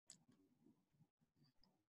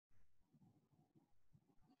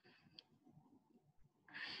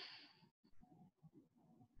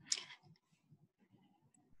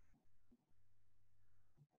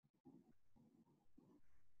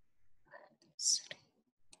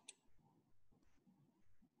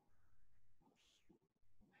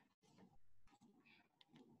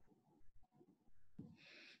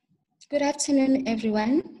Good afternoon,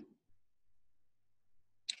 everyone.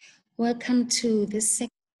 Welcome to this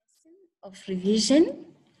second lesson of revision.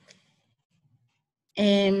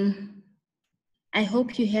 I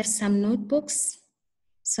hope you have some notebooks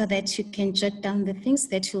so that you can jot down the things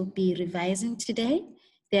that you'll be revising today.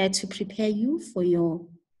 They are to prepare you for your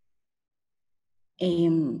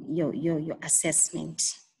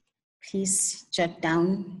assessment. Please jot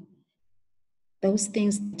down those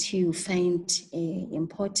things that you find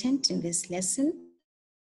important in this lesson.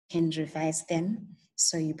 You can revise them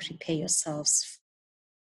so you prepare yourselves.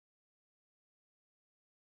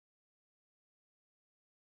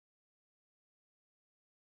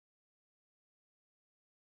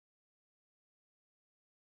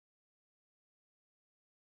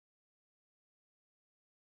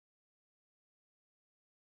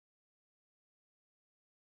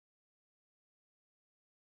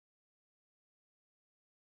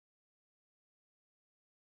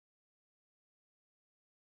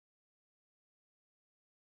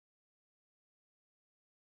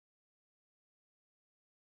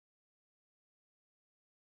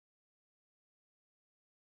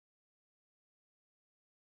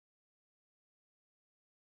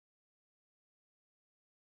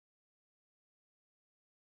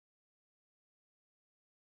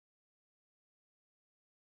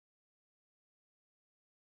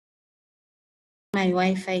 My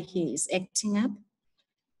Wi-Fi here is acting up.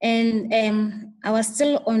 And I was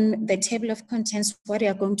still on the table of contents. What we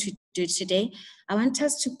are going to do today, I want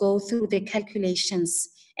us to go through the calculations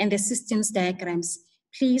and the systems diagrams.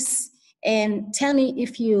 Please tell me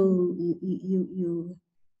if you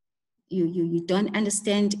don't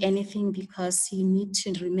understand anything, because you need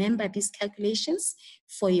to remember these calculations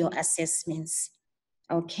for your assessments.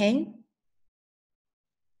 Okay.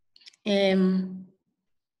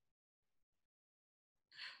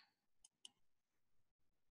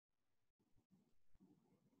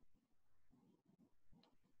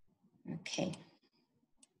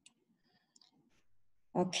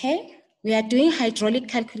 Okay, we are doing hydraulic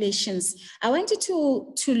calculations. I want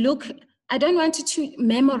you to look, I don't want you to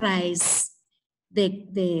memorize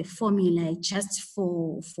the formula just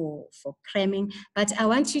for cramming, but I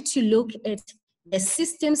want you to look at the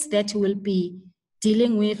systems that we'll be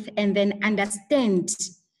dealing with and then understand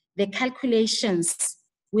the calculations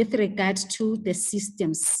with regard to the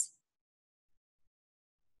systems.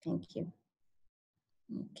 Thank you.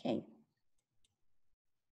 Okay.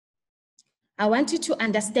 I want you to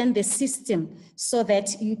understand the system so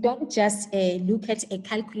that you don't just look at a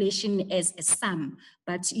calculation as a sum,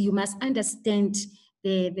 but you must understand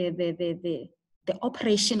the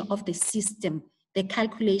operation of the system, the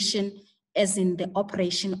calculation as in the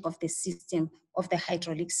operation of the system, of the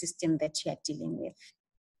hydraulic system that you are dealing with.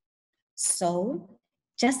 So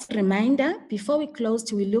just a reminder, before we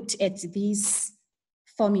closed, we looked at these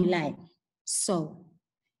formulae. So,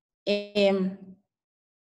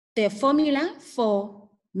 the formula for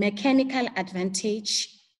mechanical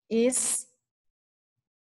advantage is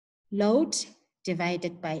load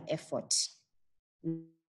divided by effort.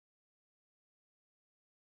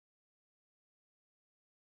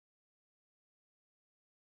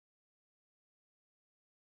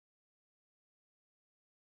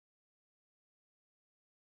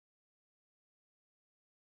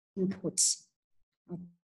 Input.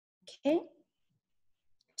 Okay.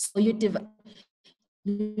 So you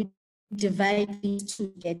divide these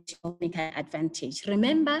to get your mechanical advantage.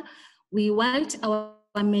 Remember, we want our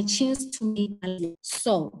machines to make money.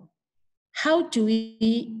 So how do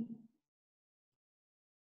we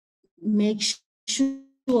make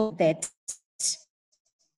sure that,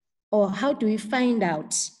 or how do we find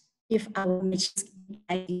out if our machines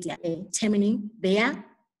are determining their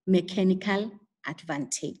mechanical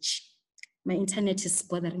advantage? My internet is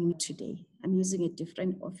bothering me today. I'm using a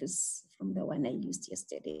different office from the one I used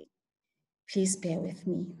yesterday. Please bear with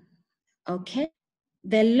me. Okay.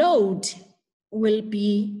 The load will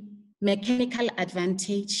be mechanical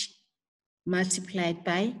advantage multiplied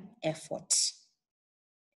by effort.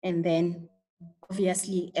 And then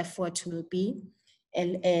obviously effort will be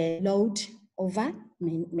a load over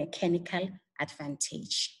mechanical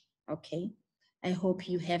advantage. Okay. I hope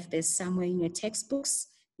you have this somewhere in your textbooks.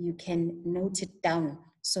 You can note it down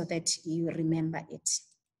so that you remember it.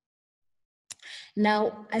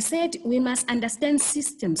 Now, I said we must understand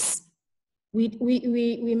systems.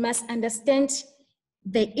 We must understand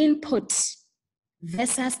the input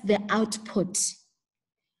versus the output.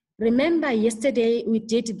 Remember yesterday we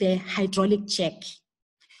did the hydraulic jack.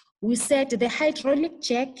 We said the hydraulic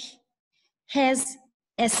jack has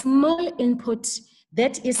a small input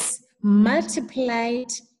that is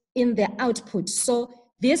multiplied in the output. So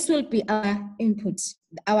This will be our input.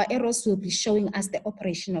 Our arrows will be showing us the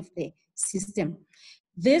operation of the system.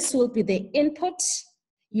 This will be the input.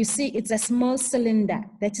 You see, it's a small cylinder.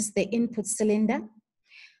 That is the input cylinder.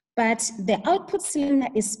 But the output cylinder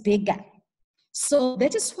is bigger. So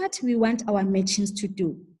that is what we want our machines to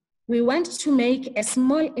do. We want to make a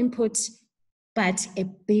small input, but a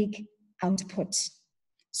big output.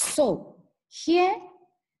 So here,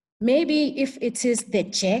 maybe if it is the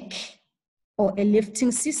jack or a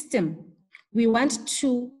lifting system, we want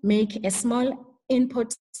to make a small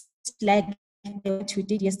input like what we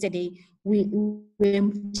did yesterday. We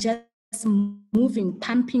were just moving,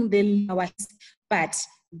 pumping the wires, but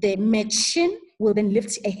the machine will then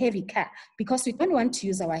lift a heavy car because we don't want to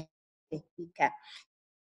use our heavy car.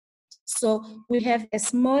 So we have a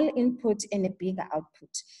small input and a bigger output.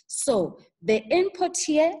 So the input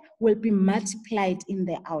here will be multiplied in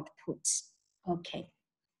the output. Okay.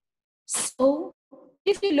 So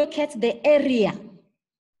if you look at the area,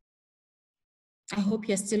 I hope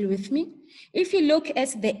you're still with me. If you look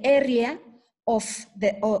at the area of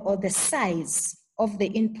the or the size of the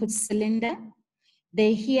input cylinder,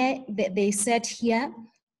 they said here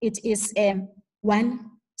it is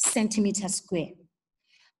 1 centimeter square.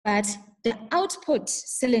 But the output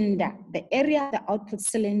cylinder, the area of the output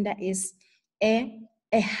cylinder is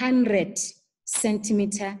 100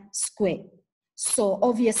 centimeter square. So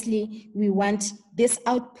obviously we want this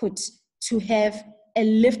output to have a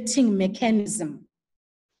lifting mechanism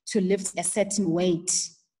to lift a certain weight.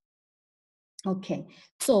 Okay,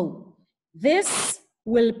 so this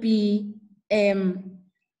will be,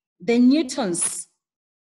 the newtons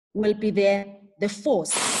will be the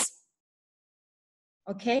force,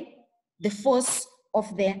 okay? The force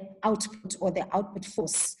of the output or the output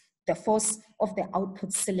force, the force of the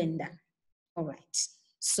output cylinder. All right,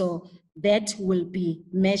 so that will be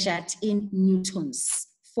measured in newtons.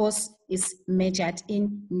 Force is measured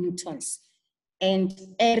in newtons. And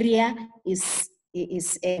area is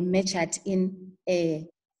measured in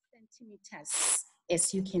centimeters,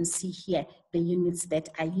 as you can see here, the units that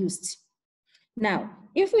are used. Now,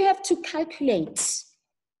 if we have to calculate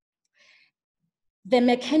the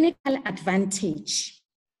mechanical advantage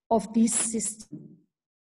of this system,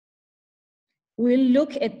 we'll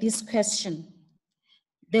look at this question.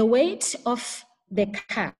 The weight of the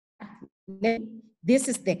car, this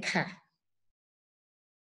is the car.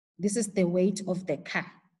 This is the weight of the car.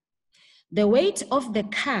 The weight of the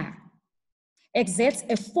car exerts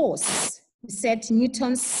a force. We said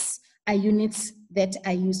newtons are units that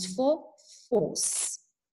are used for force.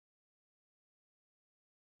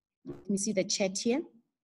 Let me see the chat here.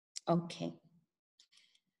 Okay.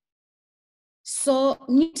 So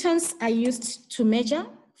newtons are used to measure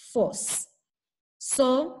force.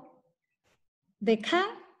 So the car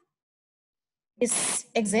is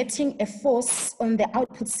exerting a force on the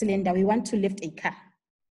output cylinder. We want to lift a car.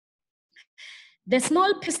 The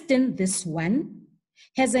small piston, this one,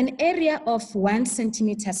 has an area of 1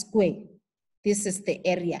 centimeter square. This is the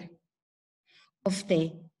area of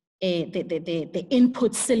the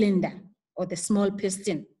input cylinder or the small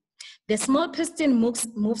piston. The small piston moves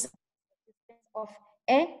of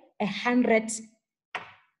 100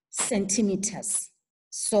 centimeters.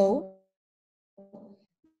 So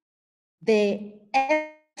the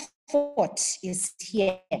effort is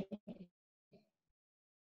here.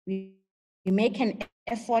 We make an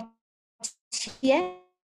effort here.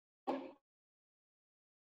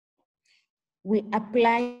 We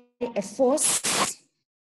apply a force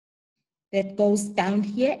that goes down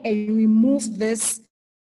here and we move this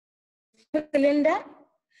cylinder.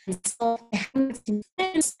 So I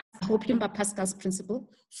hope you remember Pascal's principle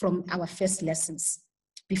from our first lessons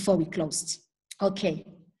before we closed. Okay.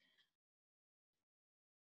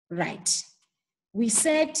 Right. We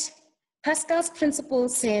said Pascal's principle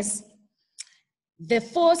says the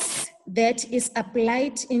force that is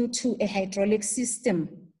applied into a hydraulic system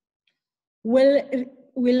will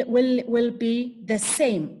be the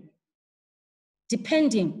same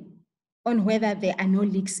depending on whether there are no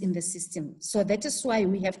leaks in the system. So that is why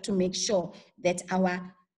we have to make sure that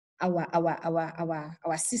our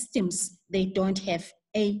systems, they don't have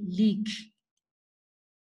a leak.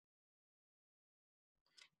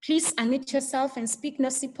 Please unmute yourself and speak,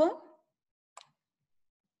 Nosipo.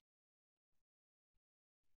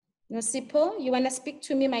 Nosipo, you want to speak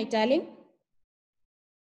to me, my darling?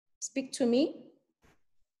 Speak to me.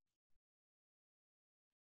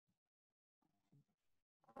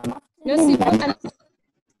 Nosipo,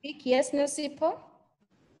 speak. Yes, Nosipo.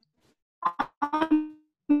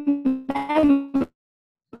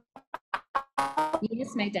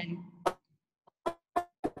 Yes, my darling.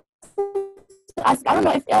 to ask, I don't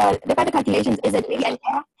know if the further calculations, is it really an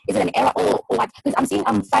error? Is it an error or what? Because I'm seeing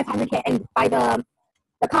 500 here, and by the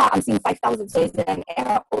car, I'm seeing 5,000. So is it an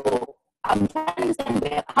error, or I'm trying to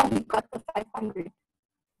understand how we got the 500?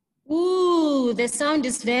 Ooh, the sound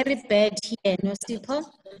is very bad here, Nosipho.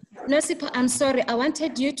 Nosipho, I'm sorry, I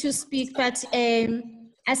wanted you to speak, but I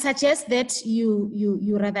suggest that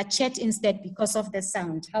you rather chat instead because of the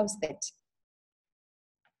sound. How's that?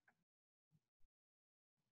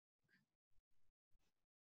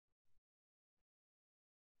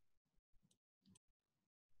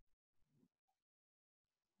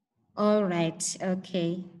 All right,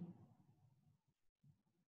 okay.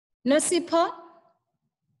 Nosipho?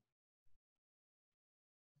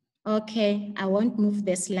 Okay, I won't move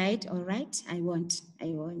the slide, all right? I won't,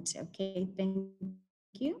 okay, thank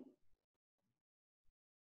you.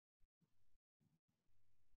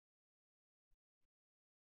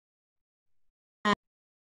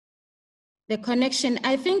 The connection,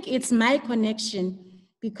 I think it's my connection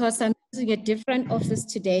because I'm using a different office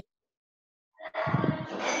today.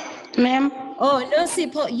 Ma'am? Oh, no,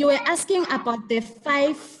 Sipho, you were asking about the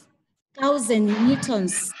 5,000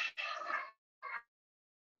 newtons.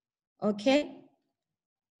 Okay?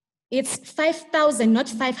 It's 5,000, not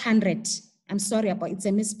 500. I'm sorry about it's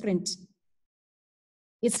a misprint.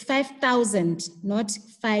 It's 5,000, not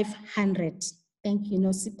 500. Thank you,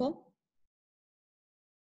 Nosipo.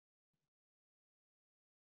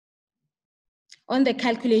 On the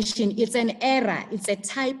calculation, it's an error. It's a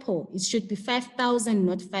typo. It should be 5,000,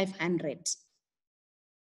 not 500.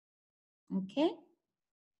 Okay?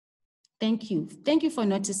 Thank you. Thank you for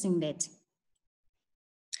noticing that.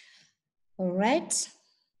 All right.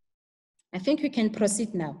 I think we can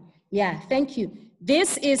proceed now. Yeah, thank you.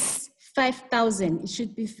 This is 5,000. It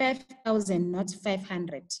should be 5,000, not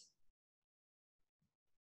 500.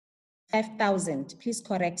 5,000. Please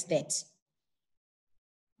correct that.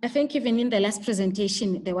 I think even in the last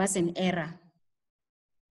presentation, there was an error.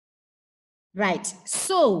 Right.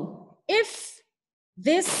 So if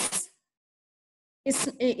this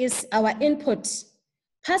is our input,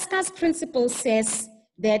 Pascal's principle says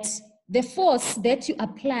that the force that you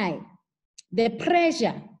apply, the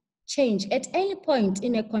pressure change at any point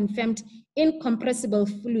in a confirmed incompressible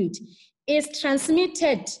fluid is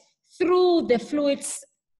transmitted through the fluids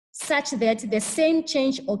such that the same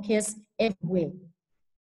change occurs everywhere.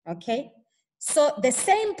 Okay? So the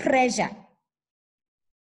same pressure,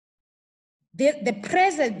 the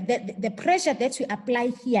pressure that you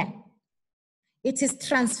apply here, it is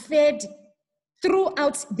transferred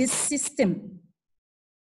throughout this system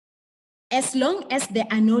as long as there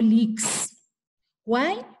are no leaks.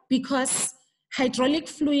 Why? Because hydraulic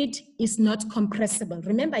fluid is not compressible.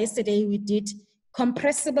 Remember yesterday we did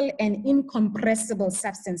compressible and incompressible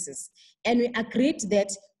substances, and we agreed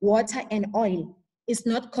that water and oil is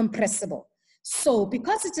not compressible. So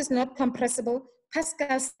because it is not compressible,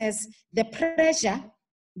 Pascal says the pressure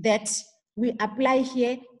that we apply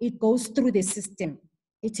here, it goes through the system.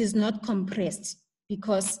 It is not compressed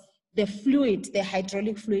because the fluid, the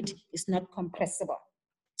hydraulic fluid, is not compressible.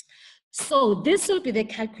 So this will be the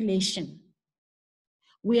calculation.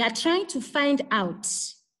 We are trying to find out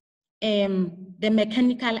the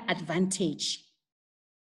mechanical advantage.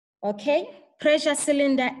 Okay, pressure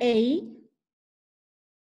cylinder A.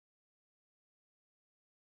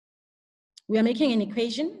 We are making an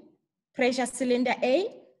equation. Pressure cylinder A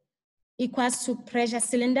equals to pressure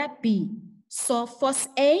cylinder B. So force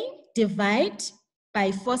A divide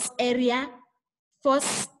by force area,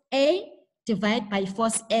 force A divide by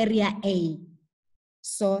force area A.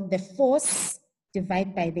 So the force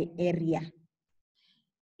divided by the area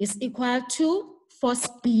is equal to force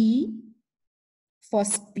B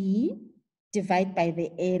divided by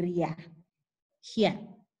the area here.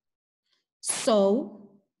 So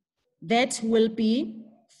that will be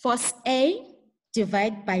force A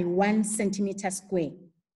divided by 1 centimeter square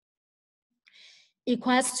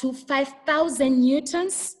equals to 5,000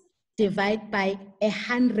 newtons divided by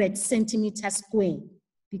 100 centimeters square,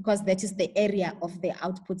 because that is the area of the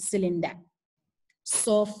output cylinder.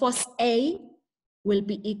 So force A will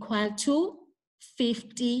be equal to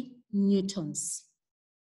 50 newtons.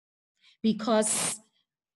 Because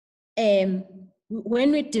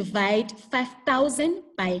when we divide 5,000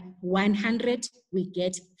 by 100, we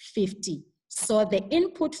get 50. So the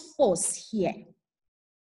input force here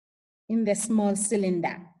in the small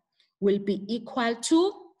cylinder will be equal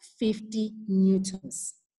to 50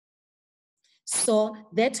 newtons. So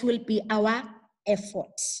that will be our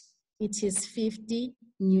effort. It is 50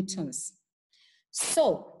 newtons.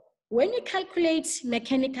 So when we calculate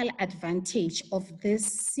mechanical advantage of this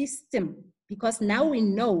system, because now we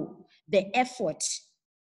know the effort.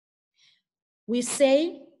 We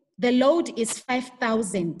say the load is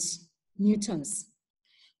 5,000 newtons.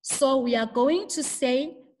 So we are going to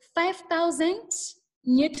say 5,000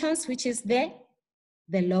 newtons, which is the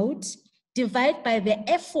load, divided by the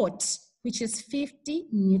effort, which is 50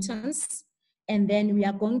 newtons. And then we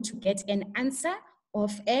are going to get an answer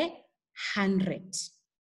of 100.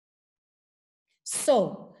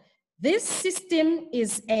 So this system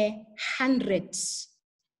is 100.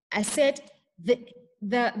 I said the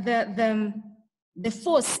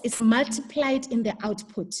force is multiplied in the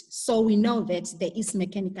output. So we know that there is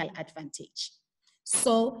mechanical advantage.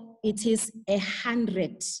 So it is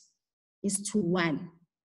 100:1.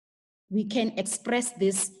 We can express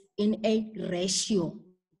this in a ratio.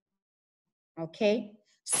 Okay,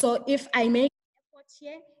 so if I make effort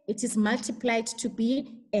here, it is multiplied to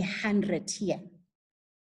be 100 here.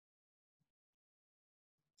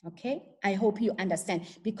 Okay, I hope you understand,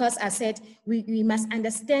 because I said we must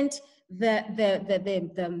understand the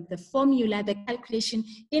formula, the calculation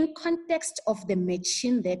in context of the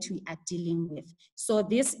machine that we are dealing with. So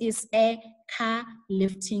this is a car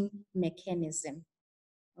lifting mechanism.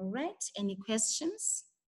 All right, any questions?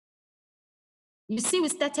 You see, we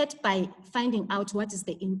started by finding out what is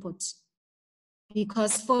the input.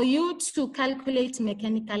 Because for you to calculate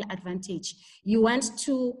mechanical advantage, you want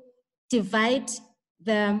to divide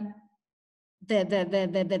the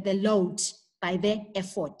load by the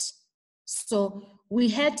effort. So we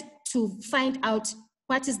had to find out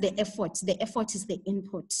what is the effort. The effort is the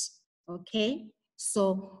input, okay?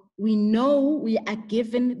 So we know we are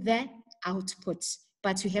given the output,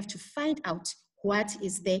 but we have to find out what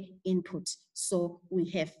is the input. So we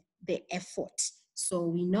have the effort. So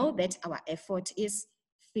we know that our effort is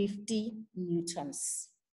 50 newtons,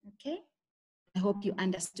 okay? I hope you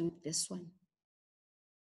understood this one.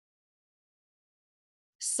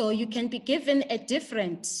 So you can be given a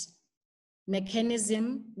different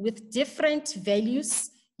mechanism with different values.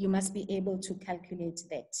 You must be able to calculate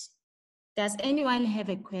that. Does anyone have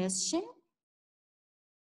a question?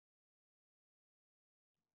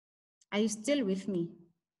 Are you still with me?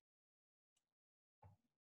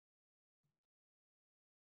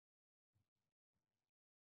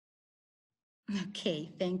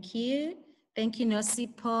 Okay, thank you. Thank you,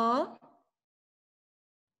 Nosipo.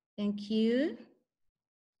 Thank you.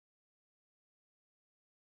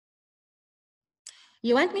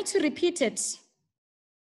 You want me to repeat it?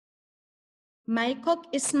 Maikok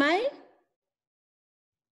Ismail?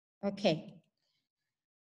 Okay.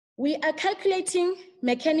 We are calculating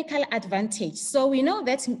mechanical advantage. So we know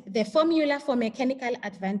that the formula for mechanical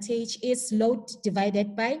advantage is load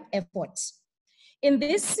divided by effort. In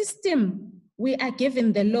this system, we are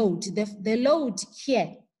given the load. The load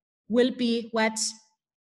here will be what?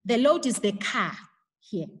 The load is the car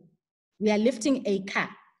here. We are lifting a car.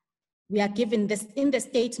 We are given this in the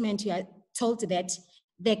statement, you are told that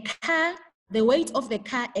the car, the weight of the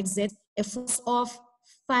car exerts a force of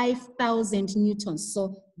 5,000 newtons.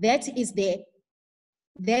 So that is the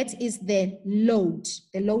load.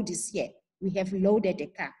 The load is here. We have loaded the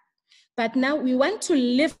car. But now we want to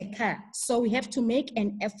lift the car. So we have to make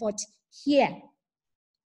an effort here.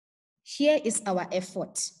 Here is our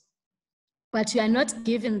effort. But we are not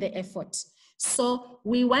given the effort. So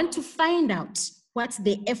we want to find out what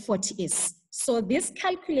the effort is. So this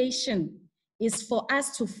calculation is for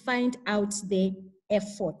us to find out the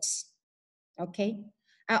effort. Okay?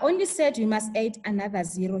 I only said we must add another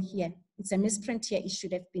 0 here. It's a misprint here. It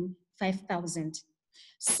should have been 5,000.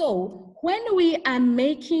 So when we are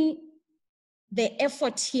making the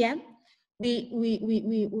effort here,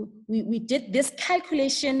 we did this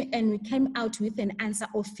calculation and we came out with an answer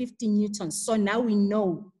of 50 newtons. So now we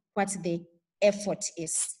know what the effort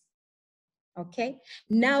is. Okay,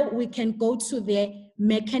 now we can go to the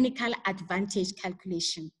mechanical advantage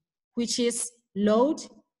calculation, which is load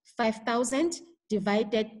 5,000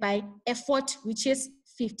 divided by effort, which is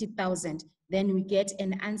 50,000. Then we get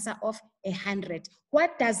an answer of 100.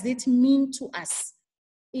 What does it mean to us?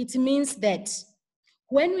 It means that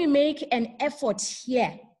when we make an effort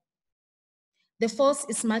here, the force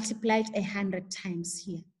is multiplied 100 times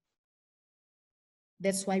here.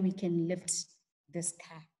 That's why we can lift this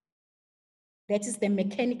car. That is the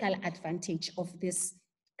mechanical advantage of this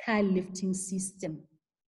car lifting system.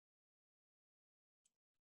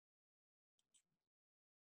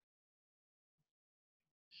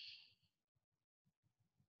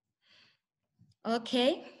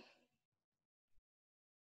 Okay.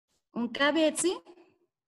 Unkabetsi?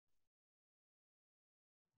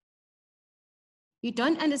 You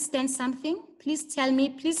don't understand something? Please tell me,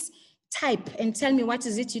 please type and tell me what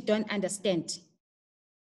is it you don't understand.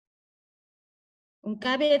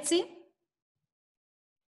 Unkabetsi?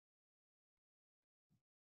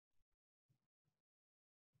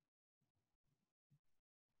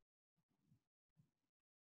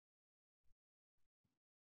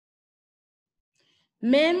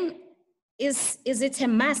 Ma'am, is it a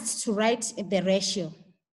must to write the ratio?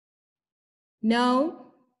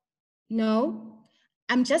 No, no.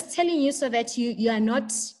 I'm just telling you so that you are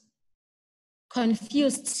not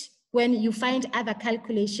confused when you find other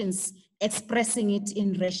calculations expressing it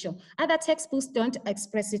in ratio. Other textbooks don't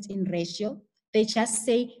express it in ratio. They just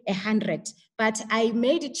say 100. But I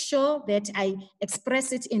made it sure that I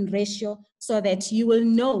express it in ratio so that you will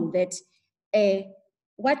know that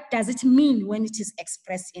what does it mean when it is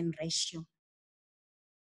expressed in ratio.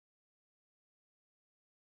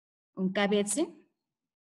 Unkabetsi,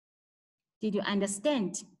 did you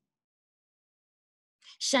understand?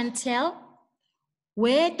 Chantel,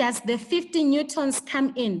 where does the 50 newtons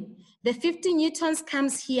come in? The 50 newtons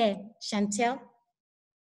comes here, Chantel,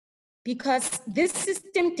 because this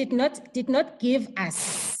system did not give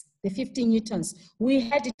us the 50 newtons. We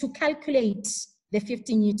had to calculate the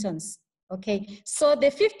 50 newtons, okay? So the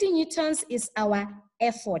 50 newtons is our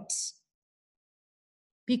effort,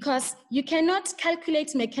 because you cannot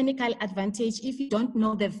calculate mechanical advantage if you don't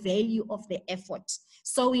know the value of the effort.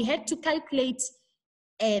 So we had to calculate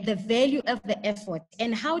the value of the effort.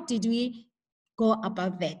 And how did we go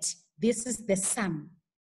about that? This is the sum.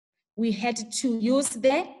 We had to use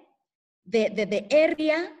the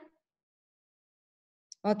area,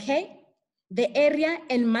 okay? The area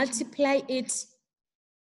and multiply it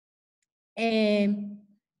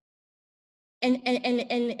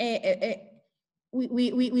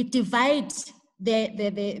we divide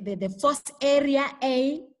the force area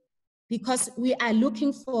A, because we are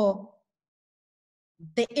looking for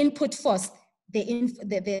the input force,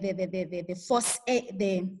 the force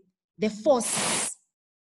the force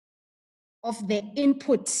of the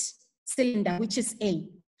input cylinder, which is A.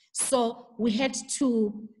 So we had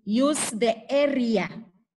to use the area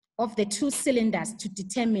of the two cylinders to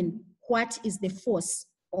determine what is the force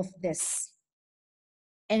of this.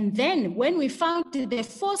 And then when we found the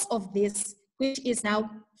force of this, which is now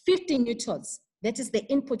 50 newtons, that is the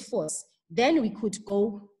input force, then we could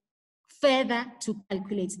go further to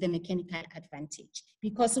calculate the mechanical advantage,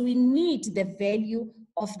 because we need the value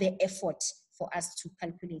of the effort for us to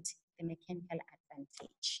calculate the mechanical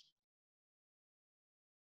advantage.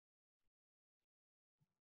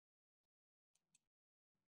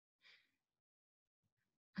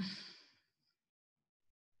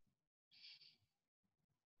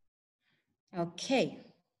 Okay,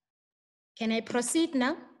 can I proceed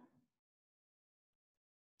now?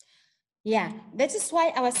 Yeah, that is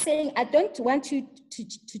why I was saying I don't want you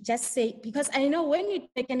to just say, because I know when you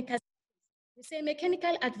mechanical, you say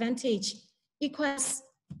mechanical advantage equals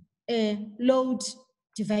load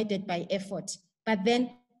divided by effort, but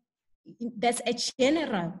then there's a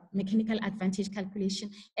general mechanical advantage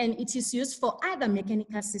calculation, and it is used for other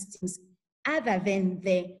mechanical systems other than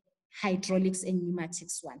the hydraulics and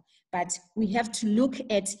pneumatics one. But we have to look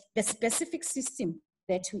at the specific system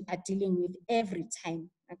that we are dealing with every time,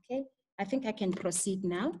 okay? I think I can proceed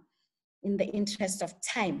now in the interest of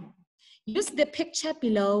time. Use the picture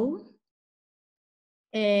below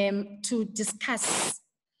to discuss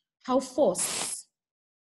how force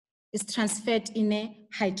is transferred in a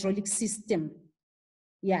hydraulic system.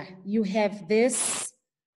 Yeah, you have this.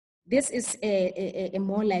 This is a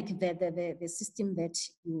more like the system that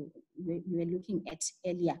you were looking at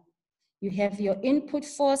earlier. You have your input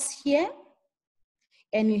force here,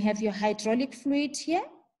 and you have your hydraulic fluid here.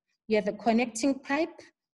 You have a connecting pipe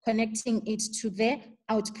connecting it to the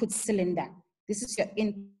output cylinder. This is your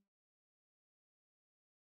input.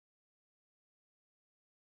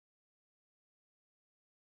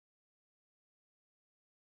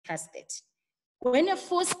 When a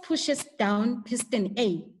force pushes down piston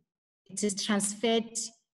A, it is transferred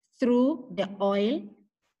through the oil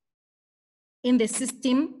in the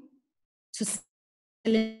system to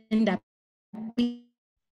cylinder B.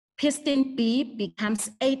 Piston B becomes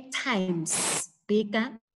 8 times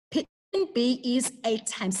bigger. Piston B is 8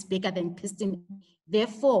 times bigger than piston A.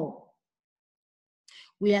 Therefore,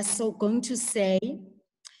 we are so going to say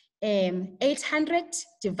 800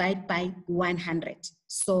 divided by 100.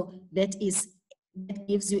 So that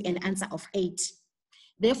gives you an answer of 8.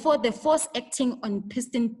 Therefore, the force acting on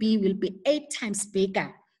piston B will be 8 times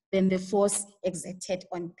bigger than the force exerted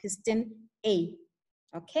on piston A.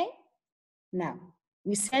 Okay? Now,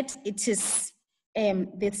 we said it is,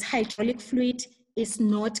 this hydraulic fluid is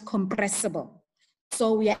not compressible.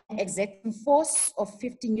 So we are exerting force of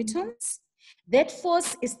 50 newtons. That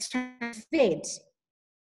force is transferred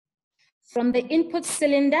from the input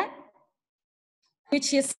cylinder,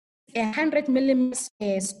 which is 100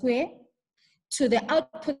 millimeters square, to the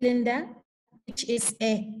output cylinder, which is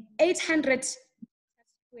 800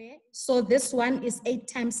 square. So this one is 8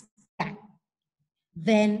 times bigger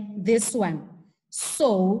than this one.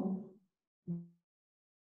 So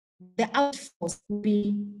the output force will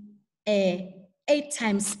be 8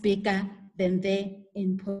 times bigger than the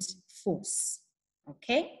input force.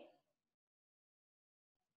 Okay?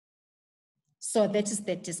 So that is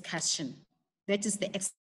the discussion. That is the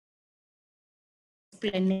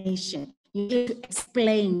explanation. You need to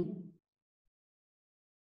explain.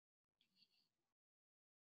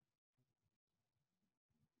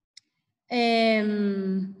 I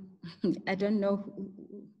don't know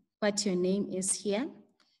what your name is here.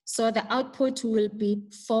 So the output will be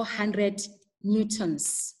 400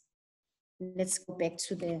 newtons. Let's go back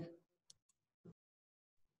to the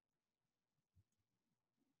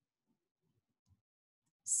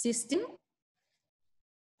system.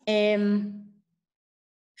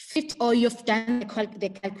 Or you've done the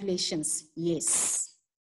calculations. Yes,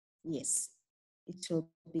 yes. It will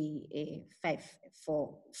be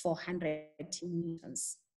 400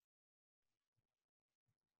 newtons.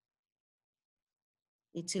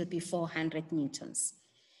 It will be 400 newtons.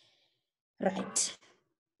 Right.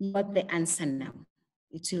 You got the answer now.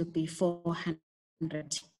 It will be 400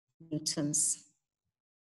 newtons.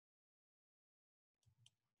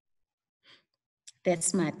 That's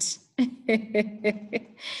smart.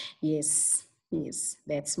 Yes, yes,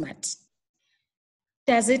 that's smart.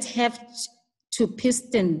 Does it have to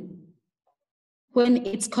piston when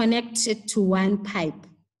it's connected to one pipe?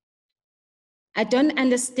 I don't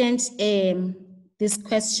understand this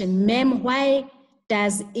question. Ma'am, why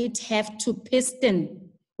does it have to piston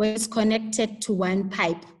when it's connected to one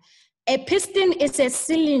pipe? A piston is a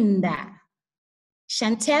cylinder.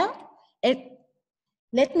 Chantel,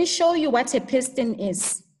 let me show you what a piston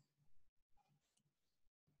is.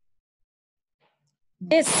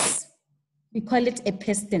 This, we call it a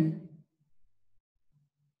piston.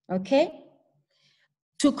 Okay?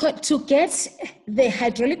 To get the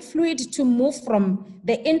hydraulic fluid to move from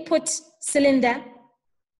the input cylinder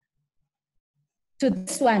to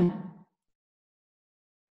this one,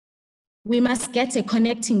 we must get a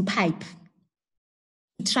connecting pipe.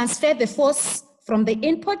 Transfer the force from the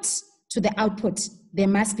input to the output. There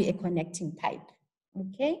must be a connecting pipe.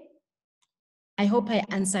 Okay? I hope I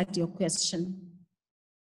answered your question.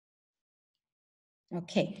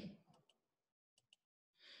 Okay.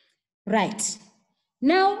 Right.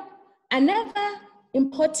 Now, another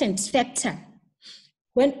important factor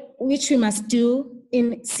which we must do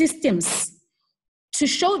in systems to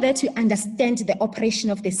show that we understand the operation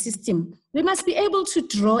of the system, we must be able to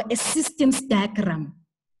draw a systems diagram.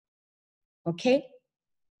 Okay?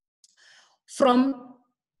 From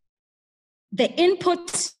the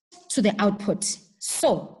input to the output.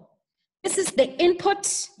 So, this is the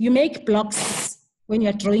input. You make blocks when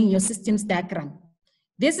you're drawing your systems diagram.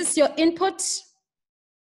 This is your input,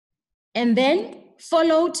 and then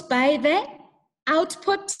followed by the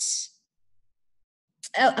output,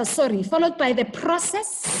 followed by the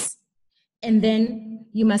process, and then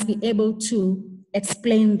you must be able to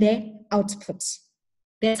explain the output.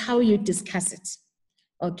 That's how you discuss it.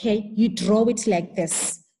 Okay, you draw it like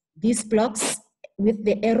this. These blocks with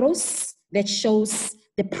the arrows that shows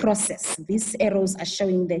the process. These arrows are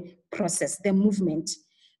showing the process, the movement.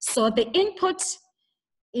 So the input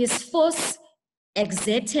is force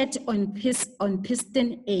exerted on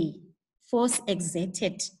piston A. Force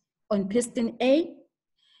exerted on piston A.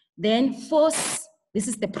 Then force, this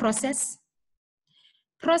is the process.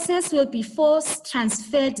 Process will be force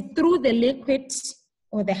transferred through the liquid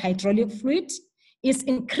or the hydraulic fluid is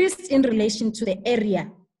increased in relation to the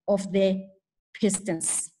area of the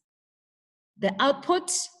pistons. The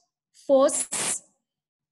output force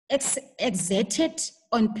exerted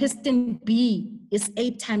on piston B is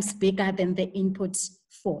 8 times bigger than the input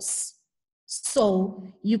force. So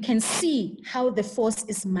you can see how the force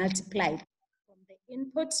is multiplied from the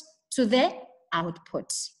input to the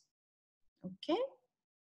output. Okay?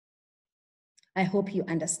 I hope you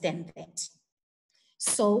understand that.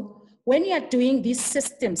 So when you are doing these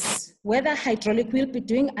systems, whether hydraulic, we'll be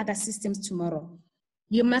doing other systems tomorrow,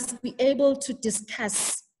 you must be able to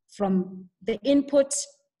discuss from the input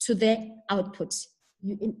to the output.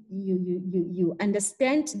 You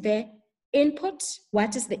understand the input.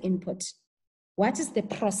 What is the input? What is the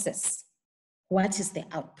process? What is the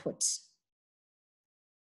output?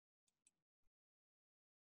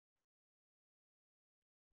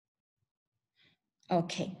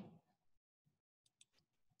 Okay.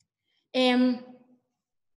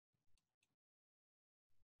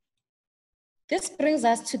 This brings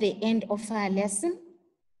us to the end of our lesson.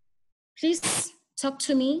 Please talk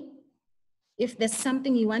to me. If there's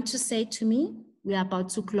something you want to say to me, we are about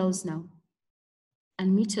to close now.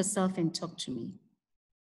 Unmute yourself and talk to me.